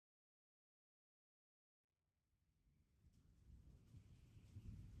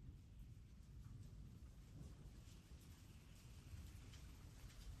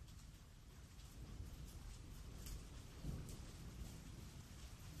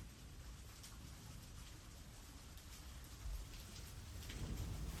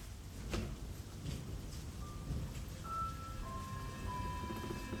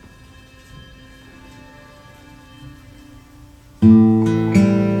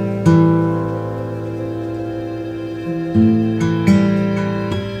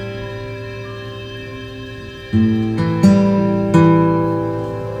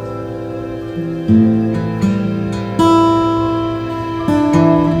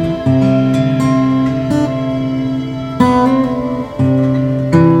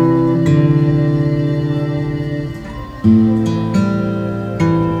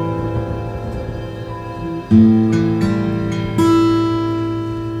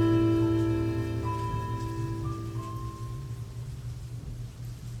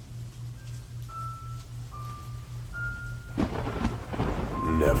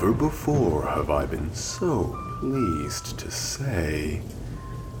Never before have I been so pleased to say,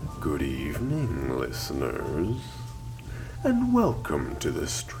 good evening, listeners, and welcome to the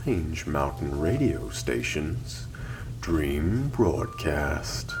Strange Mountain radio station's Dream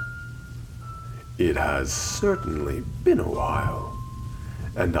Broadcast. It has certainly been a while,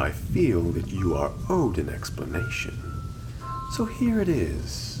 and I feel that you are owed an explanation. So here it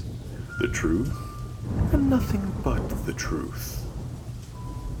is, the truth, and nothing but the truth.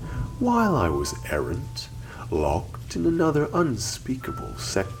 While I was errant, locked in another unspeakable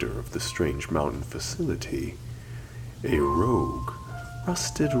sector of the Strange Mountain facility, a rogue,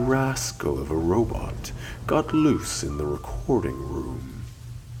 rusted rascal of a robot got loose in the recording room.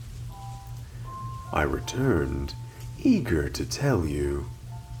 I returned, eager to tell you,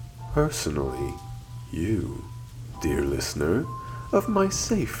 personally, you, dear listener, of my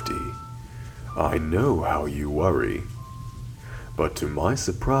safety. I know how you worry. But to my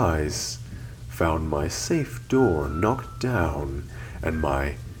surprise, found my safe door knocked down and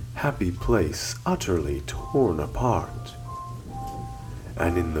my happy place utterly torn apart.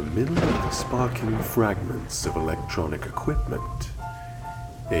 And in the middle of the sparking fragments of electronic equipment,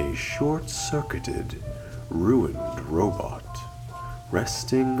 a short-circuited, ruined robot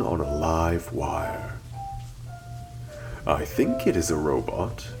resting on a live wire. I think it is a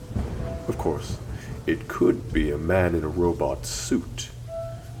robot. Of course, it could be a man in a robot suit.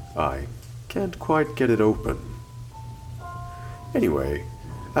 I can't quite get it open. Anyway,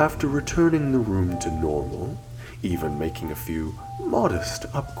 after returning the room to normal, even making a few modest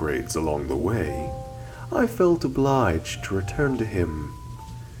upgrades along the way, I felt obliged to return to him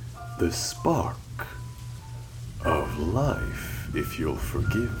the spark of life, if you'll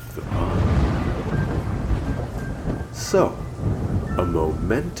forgive the pun. So, a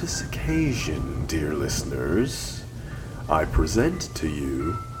momentous occasion, dear listeners. I present to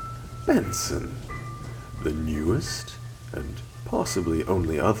you Benson, the newest and possibly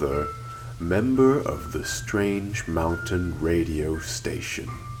only other member of the Strange Mountain radio station.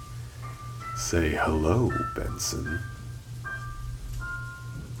 Say hello, Benson.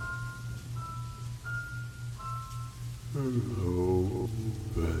 Hello,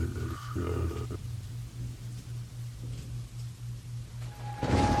 Benson.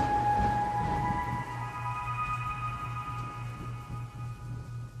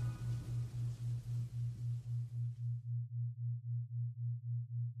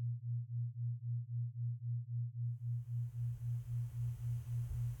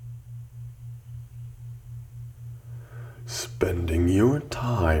 Spending your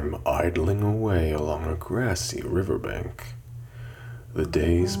time idling away along a grassy riverbank. The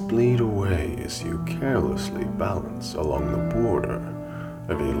days bleed away as you carelessly balance along the border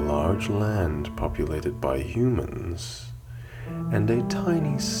of a large land populated by humans and a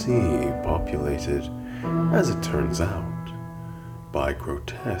tiny sea populated, as it turns out, by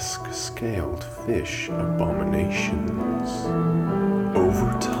grotesque scaled fish abominations.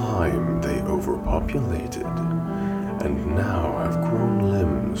 Over time they overpopulated and now have grown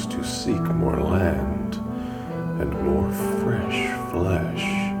limbs to seek more land and more fresh flesh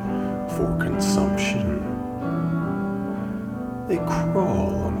for consumption. They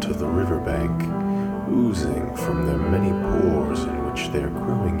crawl onto the riverbank, oozing from their many pores in which their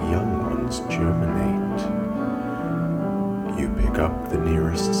growing young ones germinate. You pick up the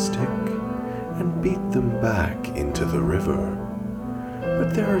nearest stick and beat them back into the river,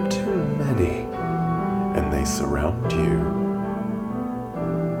 but there are too many, and they surround you.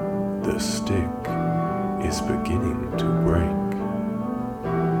 The stick is beginning to break.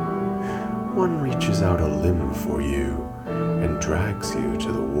 One reaches out a limb for you and drags you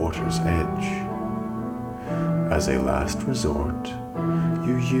to the water's edge. As a last resort,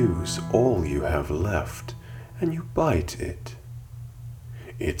 you use all you have left and you bite it.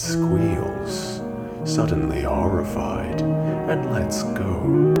 It squeals, suddenly horrified, and lets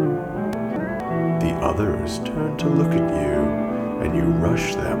go. The others turn to look at you, and you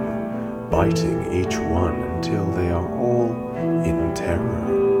rush them, biting each one until they are all in terror.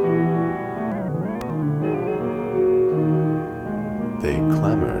 They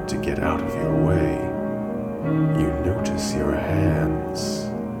clamor to get out of your way. You notice your hands.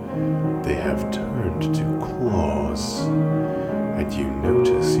 They have turned to claws, and you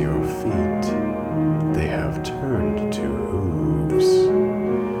notice your feet. They have turned to hooves.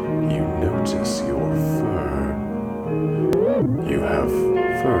 You notice your fur. You have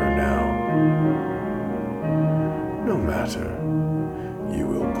fur now. No matter. You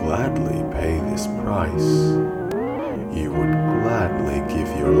will gladly pay this price. You would gladly give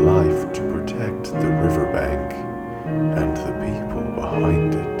your life to protect the riverbank and the people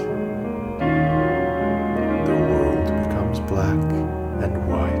behind it. The world becomes black and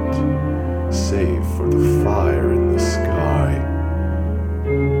white, save for the fire in the sky.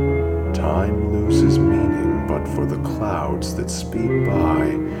 Time loses meaning but for the clouds that speed by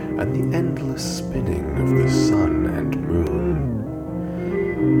and the endless spinning of the sun and moon.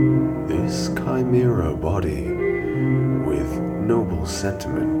 This chimera body, with noble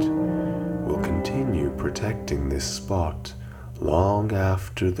sentiment, will continue protecting this spot long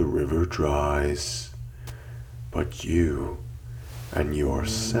after the river dries. But you and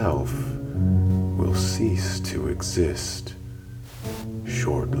yourself will cease to exist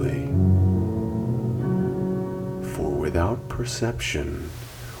shortly. For without perception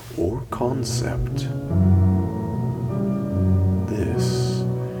or concept, this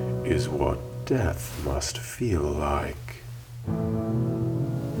is what death must feel like.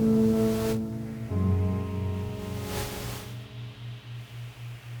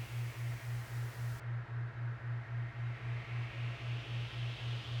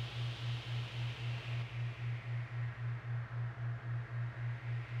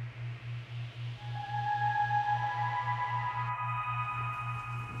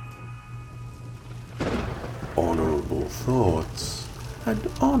 Honorable thoughts and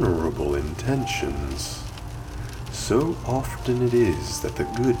honorable intentions. So often it is that the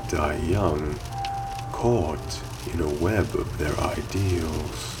good die young, caught in a web of their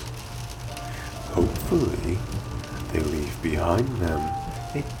ideals. Hopefully, they leave behind them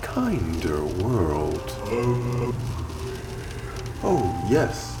a kinder world. Oh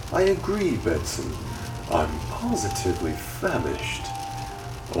yes, I agree, Benson. I'm positively famished.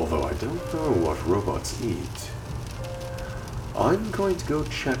 Although I don't know what robots eat. I'm going to go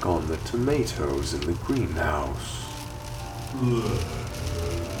check on the tomatoes in the greenhouse.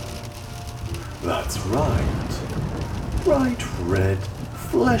 That's right. Bright red,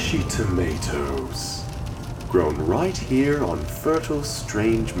 fleshy tomatoes. Grown right here on fertile,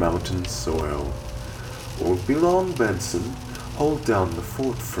 strange mountain soil. Won't be long, Benson. Hold down the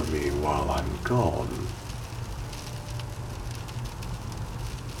fort for me while I'm gone.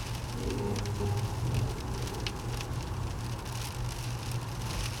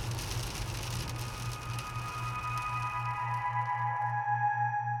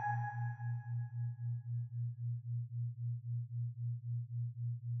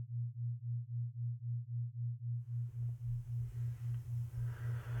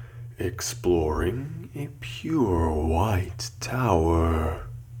 Exploring a pure white tower,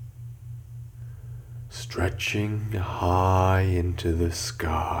 stretching high into the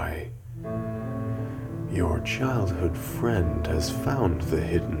sky. Your childhood friend has found the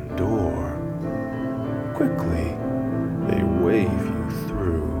hidden door. Quickly, they wave you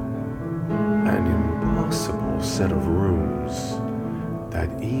through an impossible set of rooms that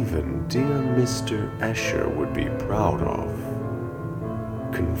even dear Mr. Escher would be proud of.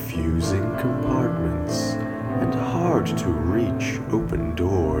 Confusing compartments and hard to reach open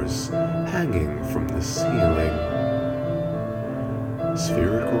doors hanging from the ceiling.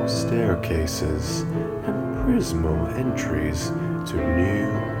 Spherical staircases and prismal entries to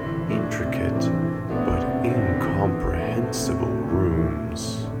new, intricate, but incomprehensible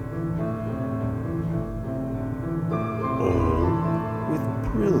rooms. All with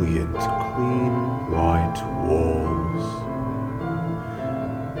brilliant, clean, white walls.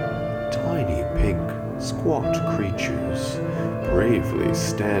 Tiny pink, squat creatures bravely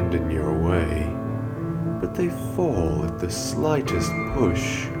stand in your way, but they fall at the slightest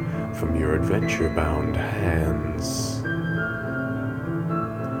push from your adventure-bound hands.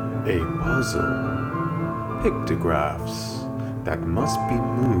 A puzzle, pictographs that must be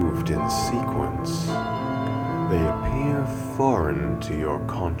moved in sequence. They appear foreign to your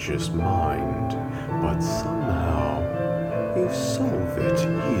conscious mind, but somehow you solve it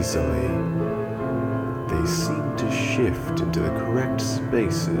easily. They seem to shift into the correct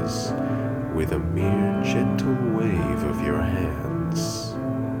spaces with a mere gentle wave of your hands.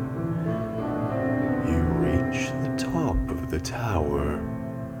 You reach the top of the tower.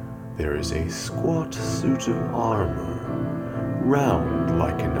 There is a squat suit of armor, round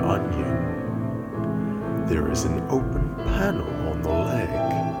like an onion. There is an open panel on the leg.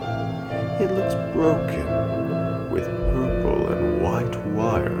 It looks broken, with purple and white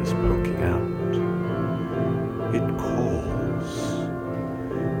wires poking out. It calls,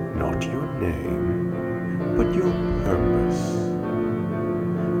 not your name, but your purpose.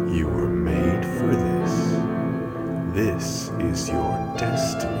 You were made for this. This is your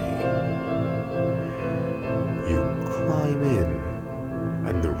destiny. You climb in,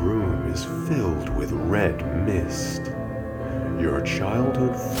 and the room is filled with with red mist. Your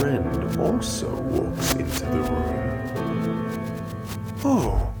childhood friend also walks into the room.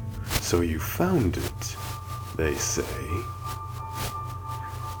 Oh, so you found it, they say.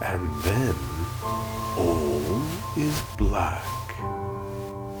 And then all is black.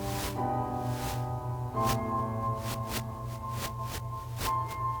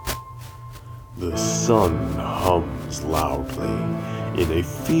 The sun hums loudly in a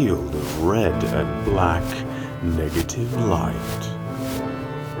field of red and black negative light.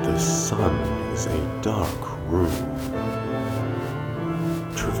 The sun is a dark room.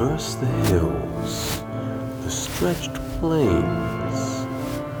 Traverse the hills, the stretched plains.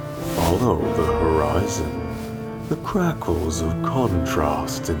 Follow the horizon, the crackles of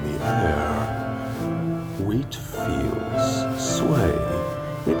contrast in the air. Wheat fields sway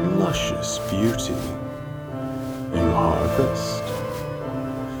in luscious beauty. You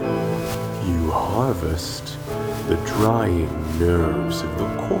harvest the drying nerves of the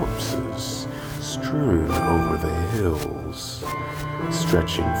corpses strewn over the hills,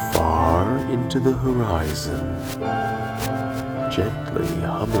 stretching far into the horizon, gently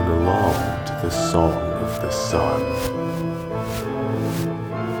humming along to the song of the sun.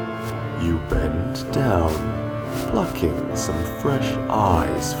 You bend down, plucking some fresh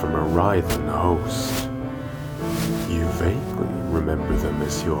eyes from a writhen host. You vaguely remember them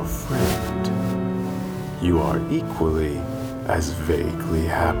as your friend. You are equally as vaguely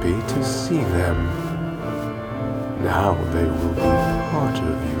happy to see them. Now they will be part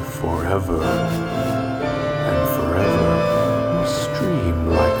of you forever, and forever will stream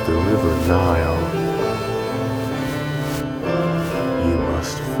like the river Nile. You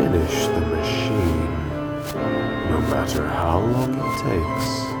must finish the machine. No matter how long it takes,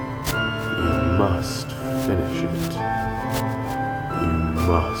 you must finish it. You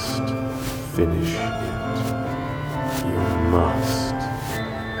must finish it. You must.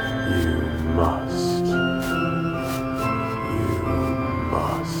 You must. You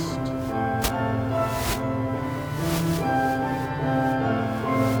must.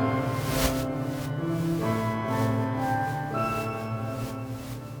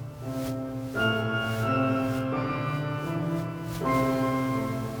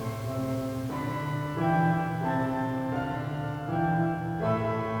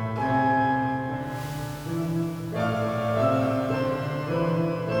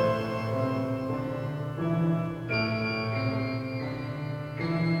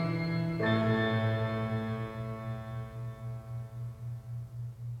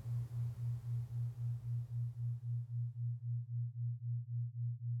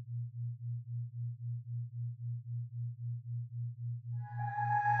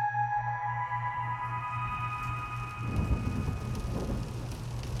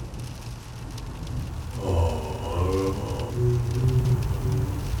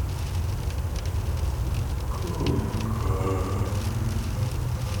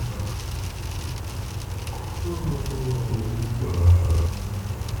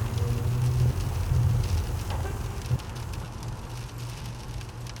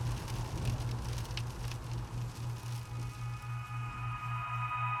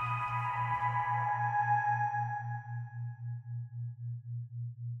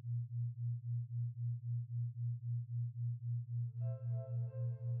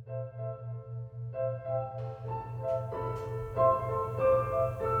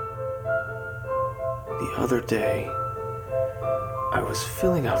 The other day, I was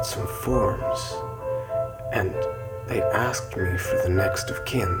filling out some forms, and they asked me for the next of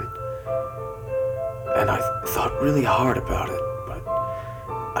kin. And I thought really hard about it, but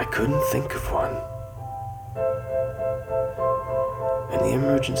I couldn't think of one. In the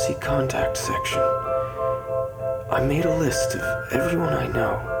emergency contact section, I made a list of everyone I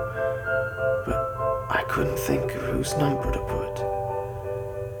know, but I couldn't think of whose number to put.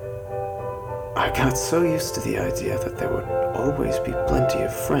 I got so used to the idea that there would always be plenty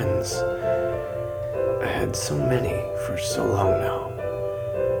of friends. I had so many for so long now.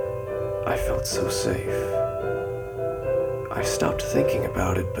 I felt so safe. I stopped thinking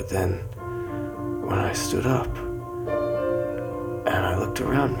about it, but then, when I stood up, and I looked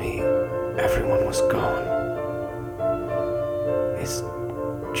around me, everyone was gone. It's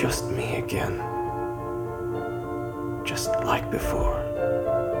just me again. Just like before.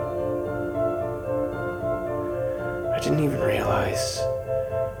 I didn't even realize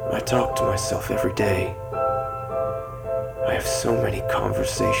I talk to myself every day. I have so many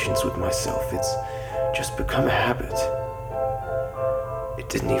conversations with myself, it's just become a habit. It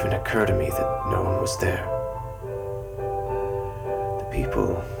didn't even occur to me that no one was there. The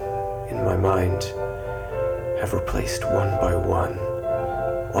people in my mind, have replaced one by one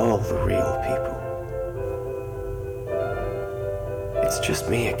all the real people. It's just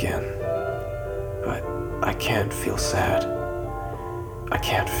me again, but I can't feel sad. I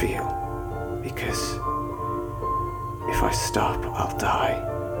can't feel, because if I stop, I'll die.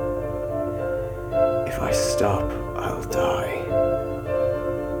 If I stop, I'll die.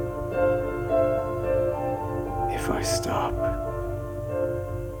 If I stop,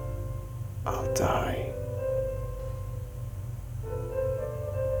 I'll die.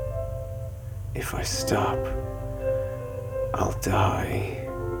 If I stop, I'll die.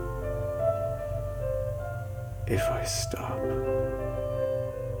 If I stop.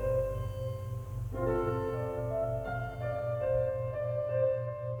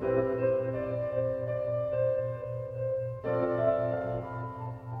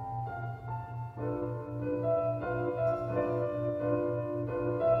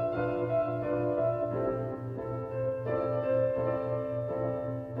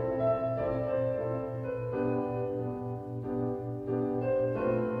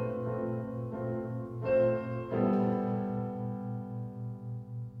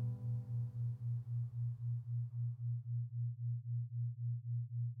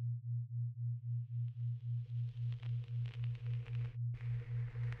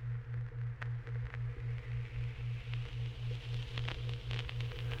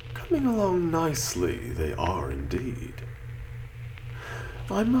 Coming along nicely, they are indeed.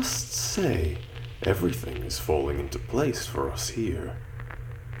 I must say, everything is falling into place for us here.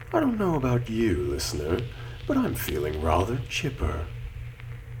 I don't know about you, listener, but I'm feeling rather chipper.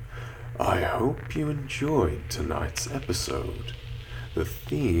 I hope you enjoyed tonight's episode. The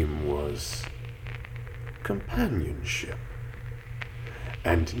theme was companionship.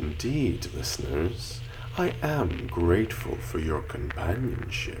 And indeed, listeners, I am grateful for your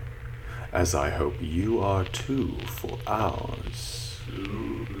companionship, as I hope you are too for ours.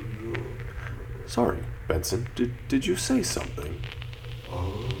 Sorry, Benson, did you say something?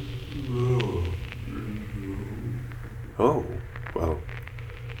 Oh, well,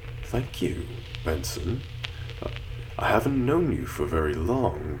 thank you, Benson. I haven't known you for very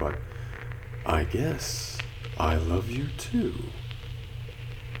long, but I guess I love you too.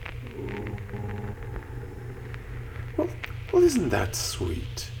 Well, isn't that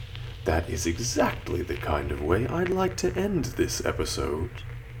sweet? That is exactly the kind of way I'd like to end this episode.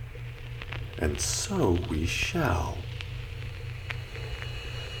 And so we shall.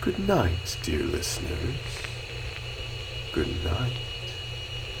 Good night, dear listeners. Good night.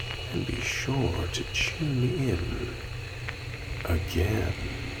 And be sure to tune in again.